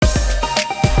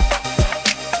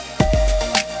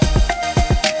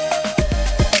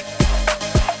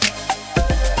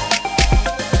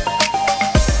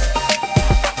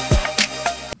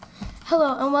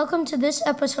Welcome to this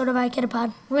episode of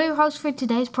iKidapod. We're your hosts for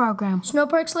today's program,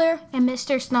 Snowpark Slayer and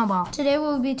Mr. Snowball. Today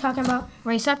we'll be talking about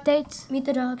Race updates, Meet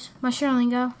the Dogs, Musher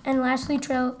Lingo, and lastly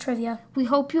trail trivia. We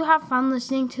hope you have fun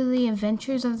listening to the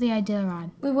adventures of the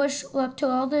Iditarod. We wish luck to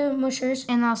all the mushers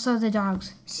and also the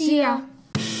dogs. See ya.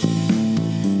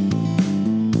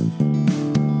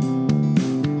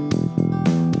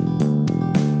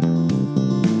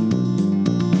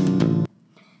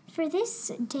 For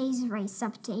this day's race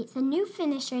update, the new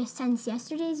finishers since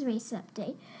yesterday's race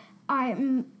update are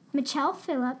Michelle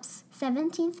Phillips,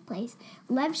 17th place,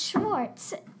 Lev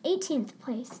Schwartz, 18th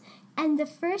place, and the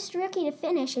first rookie to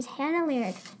finish is Hannah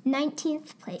Lyric,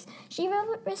 19th place. She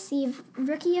will receive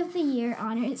Rookie of the Year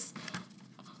honors.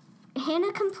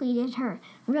 Hannah completed her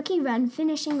rookie run,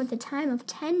 finishing with a time of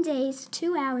 10 days,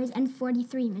 2 hours, and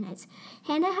 43 minutes.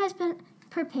 Hannah has been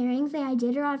preparing the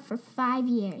Iditarod for 5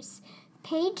 years.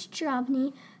 Paige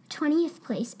Drobny, 20th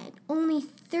place, and only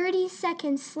 30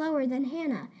 seconds slower than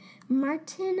Hannah.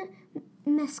 Martin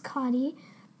Mescotti,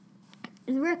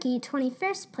 rookie,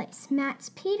 21st place.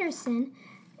 Matt Peterson,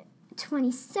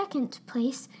 22nd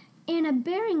place. Anna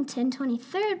Barrington,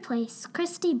 23rd place.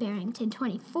 Christy Barrington,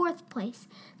 24th place.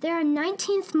 There are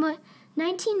 19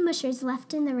 mushers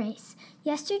left in the race.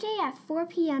 Yesterday at 4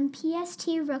 p.m., PST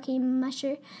rookie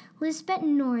musher Lisbeth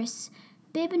Norris,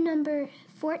 bib number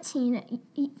 14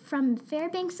 from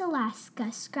Fairbanks,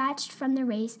 Alaska, scratched from the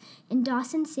race in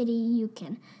Dawson City,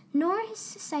 Yukon. Norris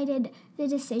cited the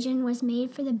decision was made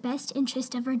for the best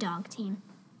interest of her dog team.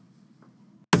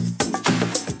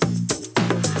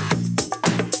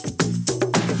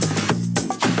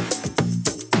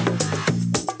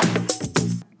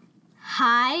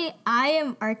 Hi, I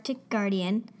am Arctic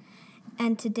Guardian,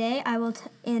 and today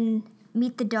in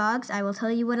Meet the Dogs, I will tell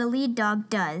you what a lead dog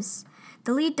does.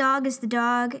 The lead dog is the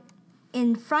dog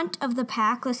in front of the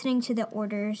pack, listening to the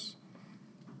orders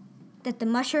that the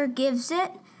musher gives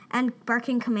it and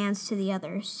barking commands to the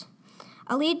others.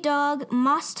 A lead dog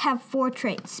must have 4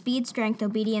 traits: speed, strength,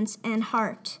 obedience, and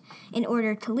heart in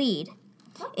order to lead.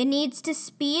 It needs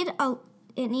speed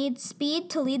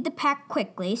to lead the pack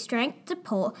quickly, strength to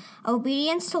pull,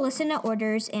 obedience to listen to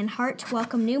orders, and heart to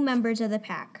welcome new members of the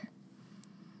pack.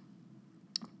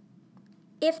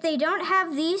 If they don't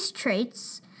have these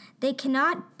traits, they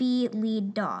cannot be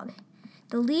lead dog.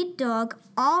 The lead dog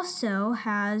also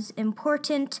has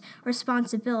important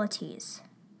responsibilities.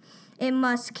 It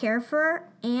must care for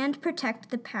and protect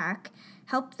the pack,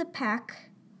 help the pack.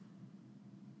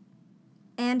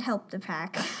 And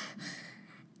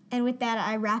with that,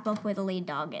 I wrap up what a lead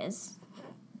dog is.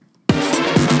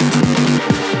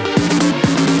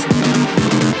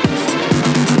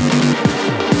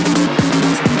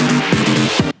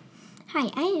 Hi,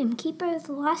 I am Keeper of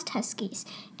the Lost Huskies,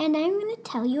 and I'm going to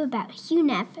tell you about Hugh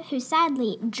Neff, who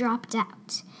sadly dropped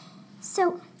out.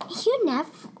 So, Hugh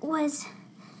Neff was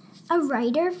a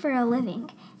writer for a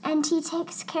living, and he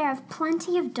takes care of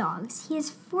plenty of dogs. He has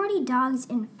 40 dogs,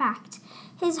 in fact.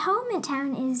 His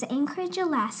hometown is Anchorage,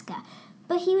 Alaska,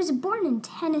 but he was born in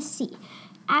Tennessee.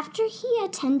 After he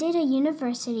attended a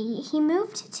university, he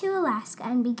moved to Alaska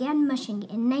and began mushing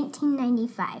in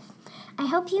 1995. I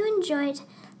hope you enjoyed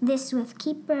this with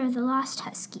Keeper of the Lost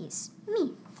Huskies,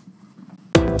 me.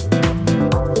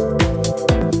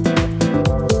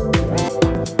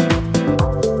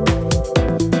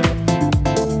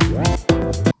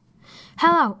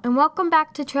 Hello, and welcome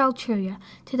back to Trail Trivia.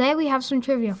 Today we have some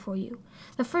trivia for you.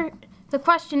 The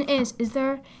question is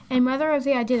there a mother of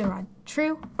the Iditarod?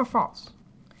 True or false?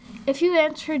 If you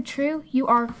answered true, you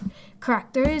are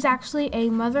correct. There is actually a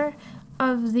mother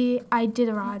of the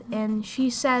Iditarod, and she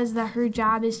says that her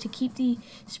job is to keep the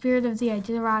spirit of the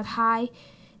Iditarod high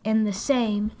and the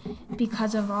same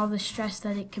because of all the stress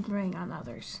that it can bring on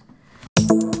others.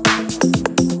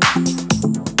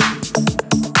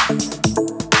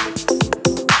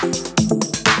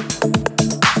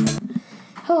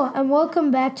 Hello and welcome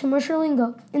back to Musher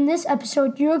Lingo. In this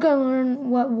episode, you're going to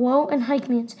learn what whoa and hike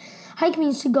means. Hike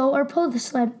means to go or pull the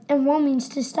sled, and whoa means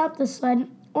to stop the sled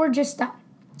or just stop.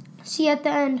 See you at the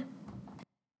end.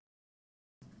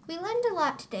 We learned a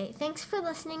lot today. Thanks for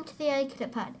listening to the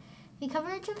iKidapod, the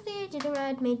coverage of the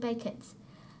Iditarod made by kids.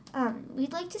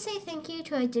 We'd like to say thank you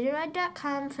to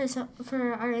Iditarod.com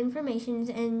for our information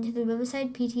and to the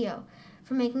Riverside PTO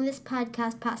for making this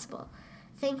podcast possible.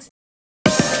 Thanks